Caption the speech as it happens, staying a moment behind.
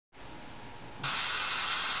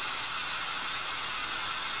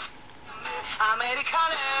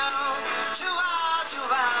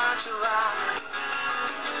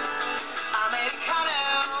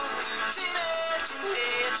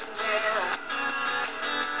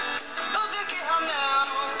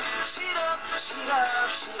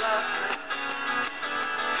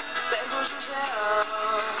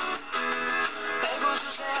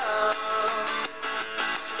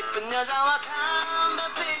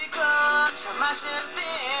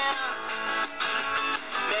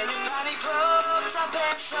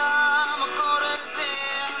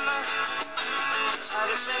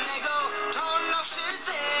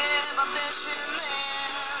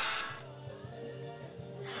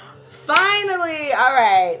Finally, all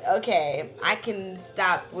right, okay, I can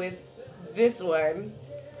stop with this one.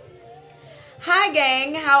 Hi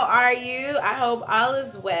gang, how are you? I hope all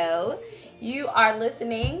is well. You are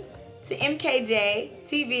listening to MKJ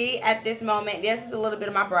TV at this moment. This is a little bit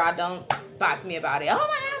of my bra. Don't box me about it. Oh my God,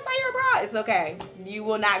 I saw your bra. It's okay. You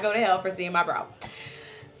will not go to hell for seeing my bra.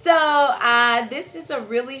 So this is a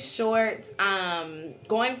really short,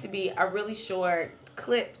 going to be a really short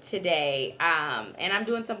clip today. And I'm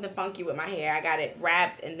doing something funky with my hair. I got it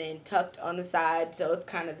wrapped and then tucked on the side. So it's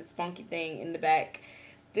kind of this funky thing in the back.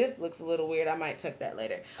 This looks a little weird. I might tuck that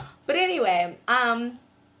later. But anyway,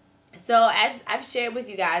 so as I've shared with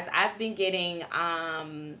you guys, I've been getting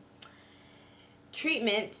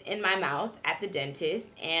treatment in my mouth at the dentist,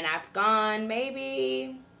 and I've gone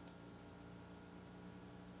maybe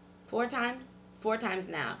four times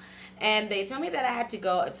now, and they told me that I had to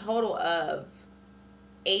go a total of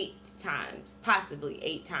 8 times, possibly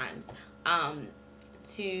 8 times,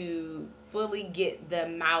 to fully get the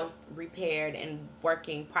mouth repaired and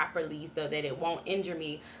working properly so that it won't injure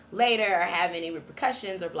me later or have any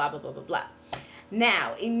repercussions or blah, blah, blah, blah, blah.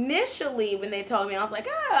 Now, initially when they told me, I was like,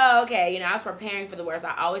 oh, okay. You know, I was preparing for the worst.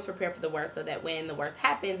 I always prepare for the worst so that when the worst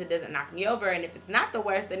happens, it doesn't knock me over. And if it's not the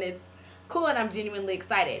worst, then it's cool and I'm genuinely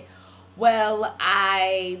excited. Well,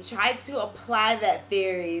 I tried to apply that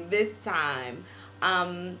theory this time.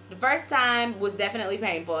 The first time was definitely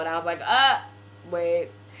painful. And I was like, wait.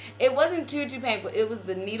 It wasn't too painful. It was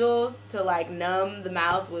the needles to like numb the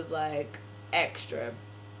mouth was like extra.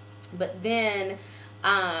 But then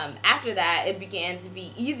after that, it began to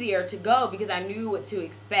be easier to go because I knew what to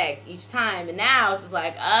expect each time. And now it's just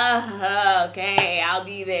like, okay, I'll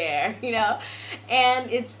be there, you know. And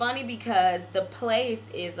it's funny because the place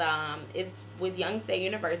is it's with Yonsei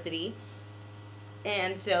University.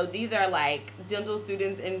 And so these are like dental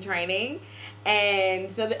students in training.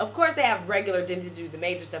 And so, of course, they have regular dentists do the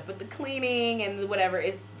major stuff, but the cleaning and whatever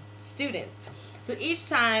is students. So each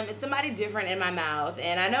time, it's somebody different in my mouth.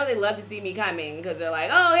 And I know they love to see me coming because they're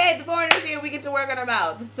like, oh, hey, the foreigner's here. We get to work on our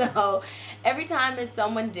mouth. So every time it's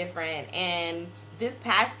someone different. And this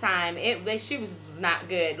past time, she was not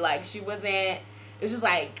good. Like, she wasn't, it was just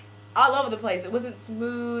like all over the place. It wasn't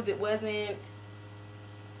smooth. It wasn't,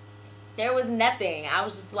 there was nothing. I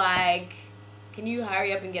was just like, can you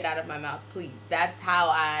hurry up and get out of my mouth, please? That's how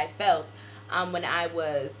I felt when I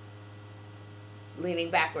was leaning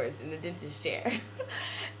backwards in the dentist chair.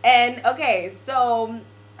 And, okay, so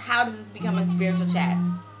how does this become a spiritual chat?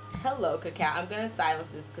 Hello, Cacao. I'm going to silence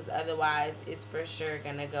this because otherwise it's for sure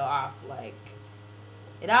going to go off like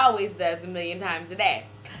it always does a million times a day.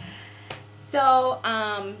 So,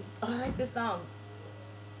 oh, I like this song.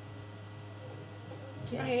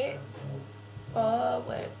 Can I hear it?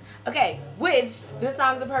 Forward. Okay, which this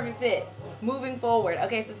song's a perfect fit. Moving forward.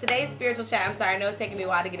 Okay, so today's spiritual chat. I'm sorry, I know it's taking me a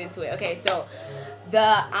while to get into it. Okay, so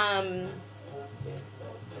the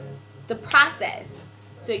process.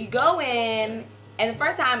 So you go in, and the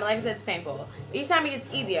first time, like I said, it's painful. Each time it gets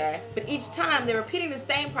easier, but each time they're repeating the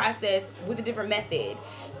same process with a different method.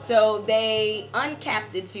 So they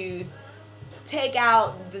uncap the tooth, take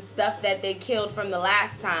out the stuff that they killed from the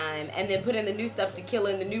last time, and then put in the new stuff to kill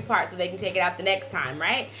in the new part so they can take it out the next time,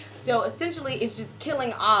 right? So essentially it's just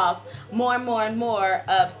killing off more and more and more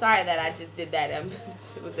of, sorry that I just did that, it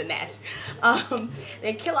was a gnat.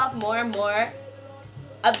 They kill off more and more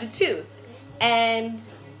of the tooth. And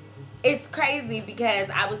it's crazy because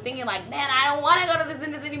I was thinking like, man, I don't want to go to the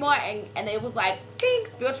dentist anymore, and it was like, ding,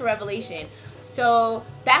 spiritual revelation. So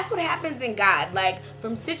that's what happens in God. Like,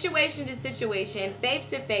 from situation to situation, faith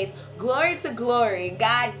to faith, glory to glory,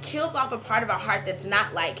 God kills off a part of our heart that's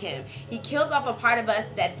not like him. He kills off a part of us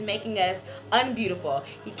that's making us unbeautiful.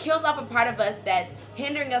 He kills off a part of us that's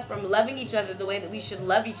hindering us from loving each other the way that we should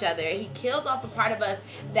love each other. He kills off a part of us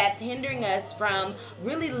that's hindering us from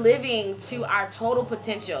really living to our total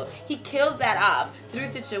potential. He kills that off through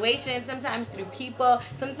situations, sometimes through people,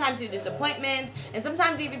 sometimes through disappointments, and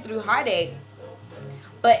sometimes even through heartache.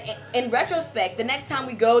 But in retrospect, the next time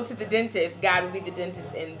we go to the dentist, God would be the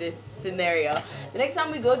dentist in this scenario. The next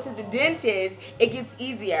time we go to the dentist, it gets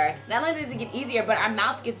easier. Not only does it get easier, but our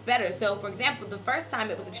mouth gets better. So, for example, the first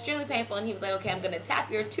time it was extremely painful, and he was like, okay, I'm going to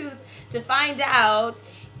tap your tooth to find out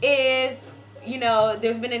if, you know,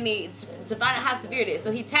 there's been a need to find out how severe it is.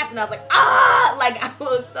 So he tapped, and I was like, ah! Like, I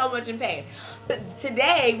was so much in pain. But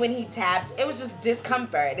today, when he tapped, it was just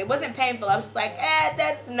discomfort. It wasn't painful. I was just like,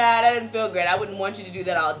 that didn't feel good. I wouldn't want you to do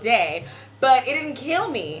that all day. But it didn't kill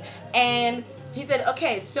me. And he said,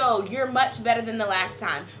 okay, so you're much better than the last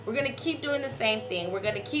time. We're going to keep doing the same thing. We're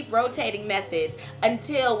going to keep rotating methods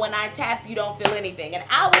until when I tap, you don't feel anything. And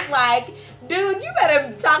I was like, dude, you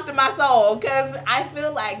better talk to my soul, because I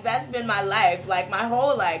feel like that's been my life, like my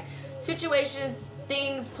whole life. Situations,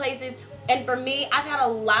 things, places. And for me, I've had a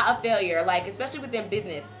lot of failure, like especially within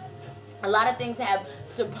business. A lot of things have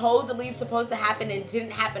supposed to happen and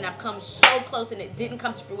didn't happen. I've come so close and it didn't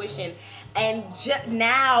come to fruition. And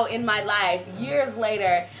now in my life, years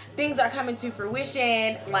later, things are coming to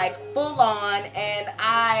fruition, like full on,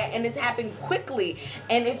 and it's happened quickly.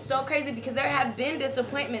 And it's so crazy because there have been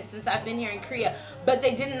disappointments since I've been here in Korea, but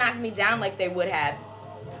they didn't knock me down like they would have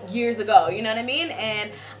years ago, you know what I mean?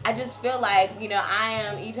 And I just feel like, you know, I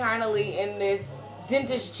am eternally in this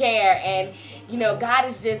dentist chair, and you know, God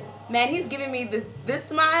is just, man, he's giving me this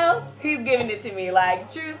smile. He's giving it to me,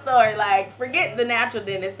 like, true story. Like, forget the natural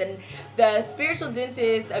dentist. And the spiritual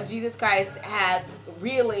dentist of Jesus Christ has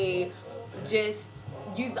really just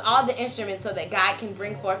used all the instruments so that God can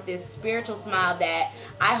bring forth this spiritual smile that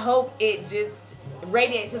I hope it just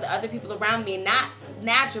radiates to the other people around me, not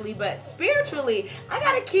naturally but spiritually. I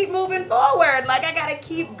gotta keep moving forward. Like, I gotta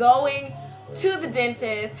keep going to the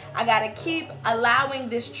dentist. I gotta keep allowing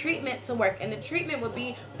this treatment to work, and the treatment would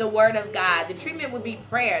be the word of God. The treatment would be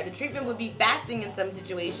prayer. The treatment would be fasting in some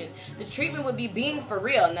situations. The treatment would be being for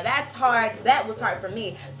real. Now that's hard. That was hard for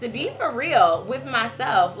me to be for real with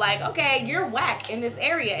myself. Like, okay, you're whack in this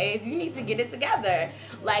area. If you need to get it together,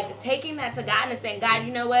 like taking that to God and saying, God,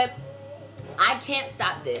 you know what? I can't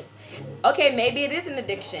stop this. Okay, maybe it is an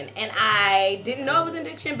addiction, and I didn't know it was an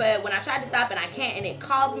addiction, but when I tried to stop and I can't, and it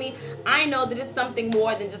calls me, I know that it's something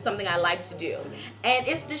more than just something I like to do. And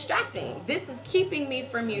it's distracting. This is keeping me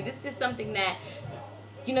from you. This is something that,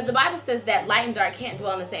 you know, the Bible says that light and dark can't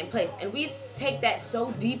dwell in the same place, and we take that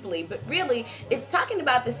so deeply, but really, it's talking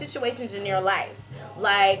about the situations in your life.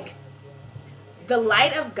 Like, the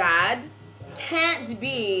light of God can't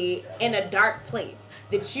be in a dark place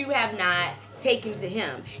that you have not taken to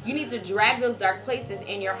him. You need to drag those dark places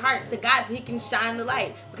in your heart to God so he can shine the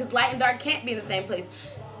light, because light and dark can't be in the same place.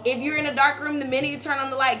 If you're in a dark room, the minute you turn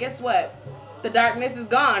on the light, guess what? The darkness is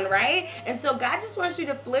gone, right? And so God just wants you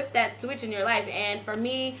to flip that switch in your life. And for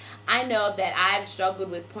me, I know that I've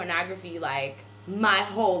struggled with pornography like my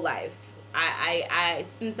whole life. I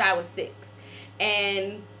since I was 6.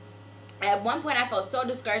 And at one point I felt so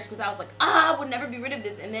discouraged because I was like, I would never be rid of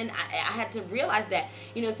this. And then I had to realize that,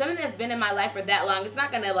 you know, something that's been in my life for that long, it's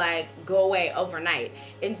not going to like go away overnight.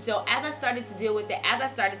 And so as I started to deal with it, as I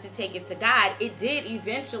started to take it to God, it did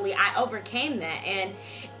eventually, I overcame that. And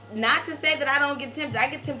not to say that I don't get tempted. I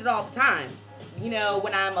get tempted all the time. You know,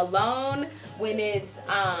 when I'm alone, when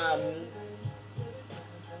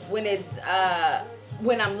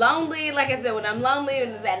I'm lonely, like I said, when I'm lonely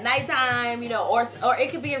and it's at nighttime, you know, or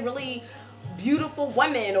it could be a really beautiful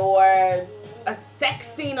woman or a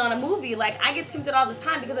sex scene on a movie. Like, I get tempted all the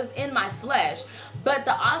time because it's in my flesh. But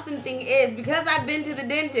the awesome thing is, because I've been to the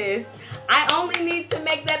dentist, I only need to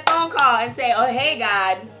make that phone call and say, oh, hey,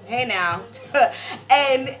 God, hey now.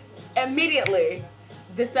 And immediately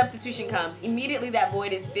the substitution comes. Immediately that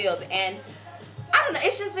void is filled. And I don't know,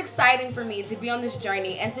 it's just exciting for me to be on this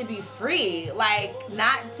journey and to be free, like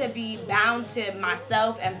not to be bound to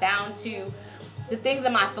myself and bound to the things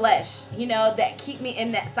in my flesh, you know, that keep me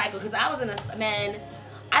in that cycle. Because I was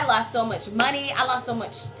I lost so much money, I lost so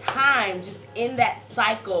much time just in that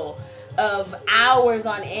cycle of hours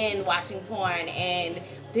on end watching porn, and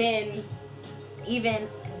then even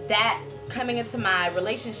that coming into my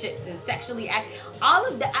relationships and sexually all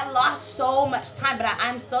of that. I lost so much time, but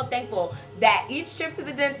I'm so thankful that each trip to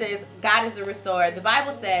the dentist, God is a restorer. The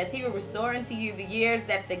Bible says he will restore unto you the years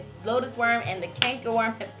that the lotus worm and the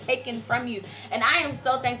cankerworm have taken from you. And I am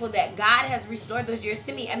so thankful that God has restored those years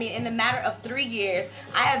to me. I mean, in a matter of 3 years,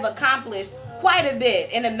 I have accomplished quite a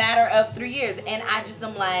bit in a matter of 3 years. And I just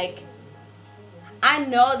am like, I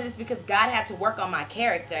know this because God had to work on my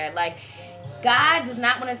character. Like, God does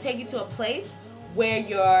not want to take you to a place where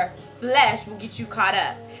your flesh will get you caught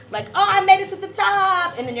up. Like, oh, I made it to the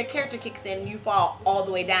top, and then your character kicks in and you fall all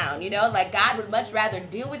the way down, you know? Like, God would much rather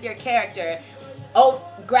deal with your character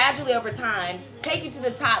gradually over time, take you to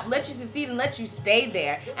the top, let you succeed, and let you stay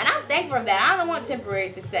there. And I'm thankful for that. I don't want temporary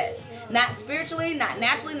success. Not spiritually, not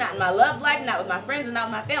naturally, not in my love life, not with my friends, and not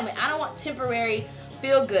with my family. I don't want temporary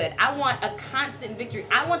feel good. I want a constant victory.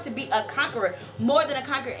 I want to be a conqueror, more than a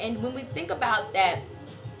conqueror. And when we think about that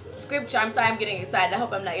scripture, I'm sorry I'm getting excited. I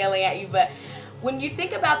hope I'm not yelling at you, but when you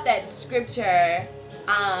think about that scripture,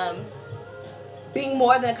 being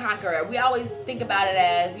more than a conqueror, we always think about it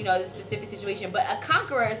as, you know, the specific situation, but a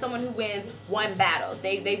conqueror is someone who wins one battle.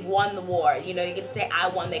 They've won the war. You know, you get to say, I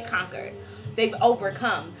won, they conquered. They've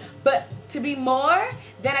overcome. But to be more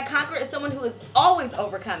than a conqueror is someone who is always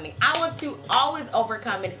overcoming. I want to always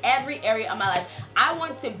overcome in every area of my life. I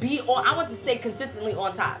want to stay consistently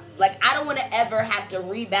on top. Like, I don't want to ever have to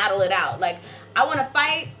re-battle it out. Like, I want to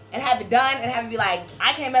fight and have it done and have it be like,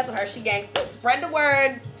 I can't mess with her, she gangsta. Spread the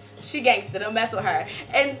word. She gangsta, don't mess with her.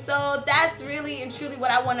 And so that's really and truly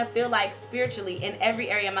what I want to feel like spiritually in every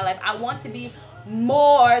area of my life. I want to be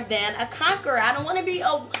more than a conqueror. I don't want to be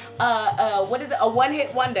a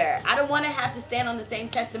one-hit wonder. I don't want to have to stand on the same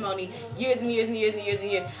testimony years and years and years and years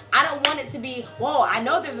and years. I don't want it to be, whoa, I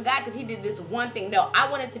know there's a God because he did this one thing. No,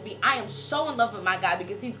 I want it to be, I am so in love with my God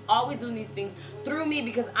because he's always doing these things through me,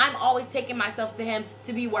 because I'm always taking myself to him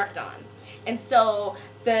to be worked on. And so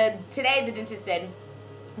today the dentist said,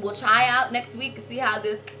 we'll try out next week to see how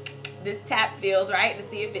this tap feels, right? To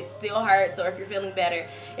see if it still hurts or if you're feeling better.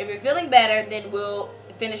 If you're feeling better, then we'll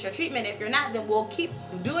finish your treatment. If you're not, then we'll keep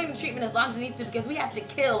doing the treatment as long as it needs to, because we have to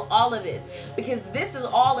kill all of this, because this is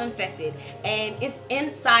all infected and it's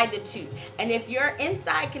inside the tooth. And if your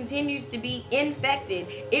inside continues to be infected,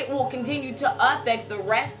 it will continue to affect the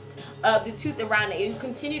rest of the tooth around it. It will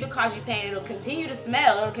continue to cause you pain. It'll continue to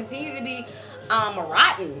smell. It'll continue to be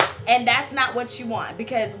rotten, and that's not what you want,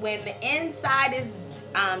 because when the inside is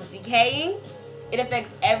decaying, it affects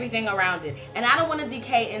everything around it. And I don't want to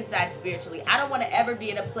decay inside spiritually. I don't want to ever be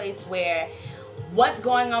in a place where what's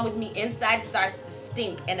going on with me inside starts to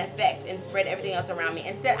stink and affect and spread everything else around me.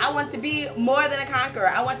 Instead, I want to be more than a conqueror.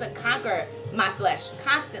 I want to conquer my flesh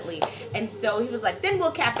constantly. And so he was like, then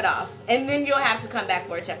we'll cap it off, and then you'll have to come back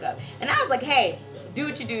for a checkup. And I was like, hey, do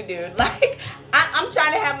what you do, dude. Like, I'm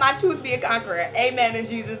trying to have my tooth be a conqueror. Amen, in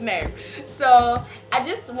Jesus' name. So I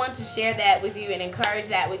just want to share that with you and encourage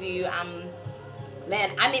that with you.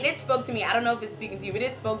 Man, I mean, it spoke to me. I don't know if it's speaking to you, but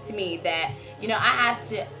it spoke to me that, you know,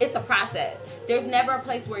 it's a process. There's never a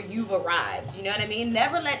place where you've arrived. You know what I mean?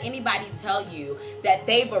 Never let anybody tell you that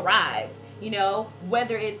they've arrived. You know,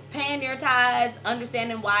 whether it's paying your tithes,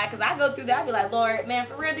 understanding why. Because I go through that. I be like, Lord, man,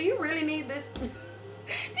 for real, do you really need this? Do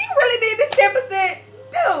you really need this 10%?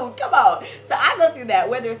 Dude, come on. So I go through that,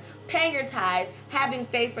 whether it's paying your tithes, having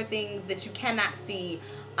faith for things that you cannot see,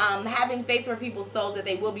 having faith for people's souls that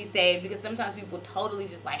they will be saved, because sometimes people totally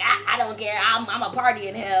just like, I don't care, I'm a party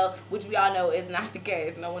in hell, which we all know is not the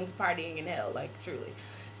case. No one's partying in hell, like, truly.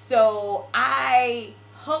 So I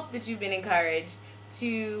hope that you've been encouraged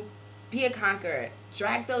to be a conqueror.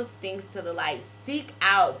 Drag those things to the light. Seek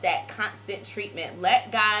out that constant treatment.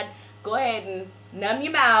 Let God go ahead and numb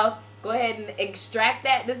your mouth. Go ahead and extract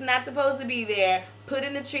that's not supposed to be there. Put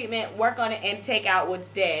in the treatment, work on it, and take out what's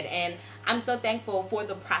dead. And I'm so thankful for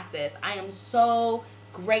the process. I am so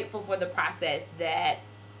grateful for the process that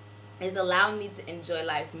is allowing me to enjoy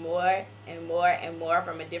life more and more and more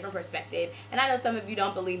from a different perspective. And I know some of you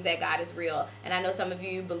don't believe that God is real. And I know some of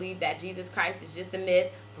you believe that Jesus Christ is just a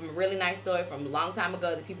myth from a really nice story from a long time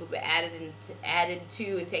ago that people have been added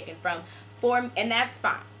to and taken from. And that's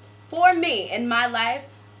fine. For me, in my life,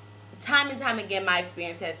 time and time again, my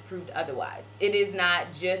experience has proved otherwise. It is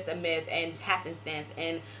not just a myth and happenstance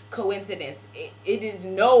and coincidence. It is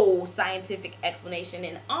no scientific explanation.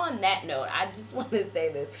 And on that note, I just want to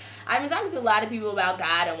say this. I've been talking to a lot of people about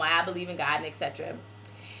God and why I believe in God and etc.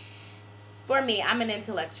 For me, I'm an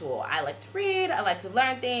intellectual. I like to read. I like to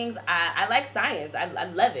learn things. I like science. I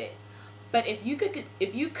love it. But if you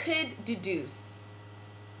could deduce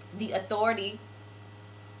the authority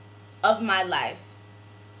of my life,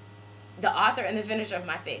 the author and the finisher of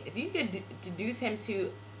my faith, if you could deduce him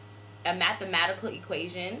to a mathematical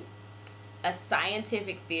equation, a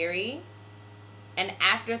scientific theory, an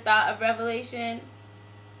afterthought of revelation,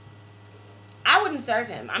 I wouldn't serve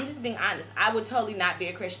him. I'm just being honest. I would totally not be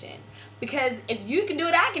a Christian. Because if you can do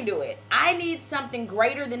it, I can do it. I need something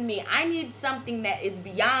greater than me. I need something that is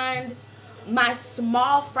beyond my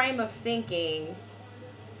small frame of thinking.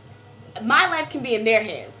 My life can be in their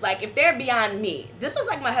hands. Like, if they're beyond me. This was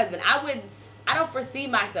like my husband. I don't foresee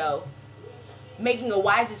myself making a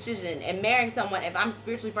wise decision and marrying someone if I'm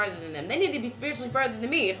spiritually further than them. They need to be spiritually further than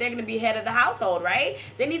me if they're going to be head of the household, right?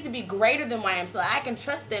 They need to be greater than I am so I can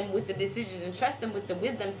trust them with the decisions and trust them with the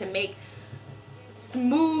wisdom to make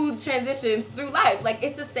smooth transitions through life. Like,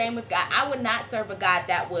 it's the same with God. I would not serve a God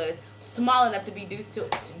that was small enough to be deduced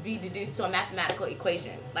to a mathematical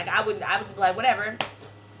equation. Like, I would just be like, whatever.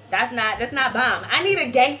 That's not bomb. I need a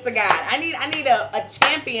gangster God. I need a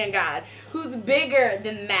champion God who's bigger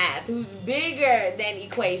than math, who's bigger than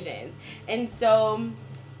equations. And so,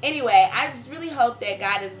 anyway, I just really hope that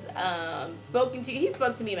God has spoken to you. He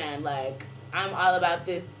spoke to me, man. Like, I'm all about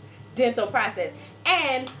this dental process.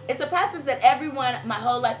 And it's a process that everyone, my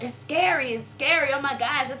whole life, is scary. It's scary. Oh my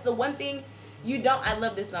gosh, that's the one thing you don't. I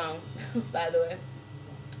love this song, by the way.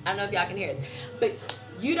 I don't know if y'all can hear it, but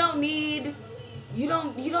you don't need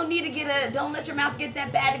to get don't let your mouth get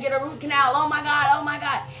that bad to get a root canal. Oh my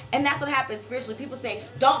God. And that's what happens spiritually. People say,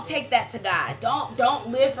 don't take that to God.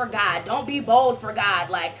 Don't live for God. Don't be bold for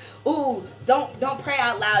God. Like, ooh, don't pray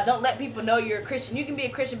out loud. Don't let people know you're a Christian. You can be a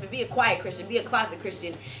Christian, but be a quiet Christian. Be a closet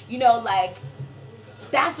Christian. You know, like,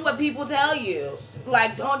 that's what people tell you.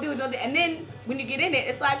 Like, don't do it. And then when you get in it,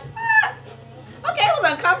 it's like, okay, it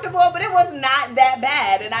was uncomfortable, but it was not that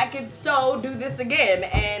bad. And I could so do this again.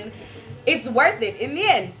 And it's worth it in the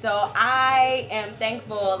end. So I am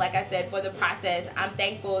thankful, like I said, for the process. I'm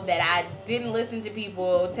thankful that I didn't listen to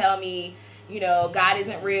people tell me, you know, God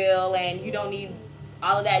isn't real and you don't need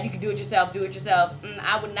all of that. You can do it yourself.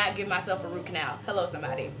 I would not give myself a root canal. Hello,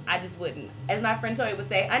 somebody. I just wouldn't. As my friend Toy would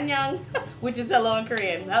say, annyeong, which is hello in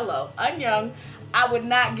Korean. Hello, annyeong. I would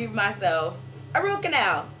not give myself a root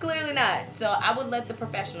canal. Clearly not. So I would let the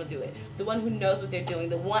professional do it. The one who knows what they're doing.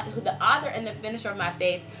 The author and the finisher of my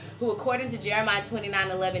faith, who according to Jeremiah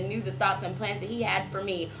 29:11 knew the thoughts and plans that he had for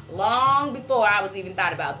me long before I was even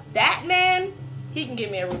thought about. That man, he can give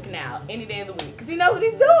me a root canal any day of the week because he knows what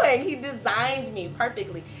he's doing. He designed me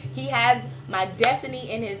perfectly. He has my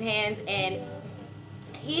destiny in his hands, and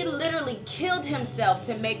he literally killed himself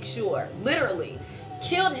to make sure,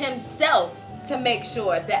 to make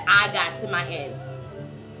sure that I got to my end.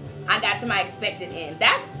 I got to my expected end.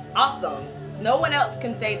 That's awesome. No one else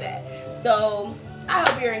can say that. So I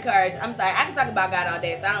hope you're encouraged. I'm sorry, I can talk about God all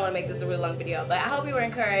day, so I don't want to make this a really long video, but I hope you were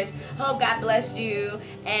encouraged. Hope God blessed you,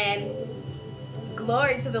 and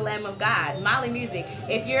glory to the Lamb of God. Molly Music.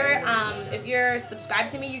 If you're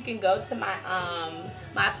subscribed to me, you can go to my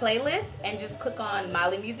my playlist and just click on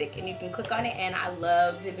Molly Music, and you can click on it, and I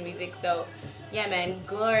love his music. So yeah, man,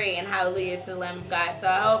 glory and hallelujah to the Lamb of God. So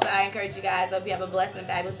I hope I encourage you guys. Hope you have a blessed and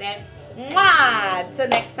fabulous day. Mwah! Till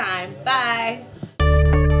next time. Bye.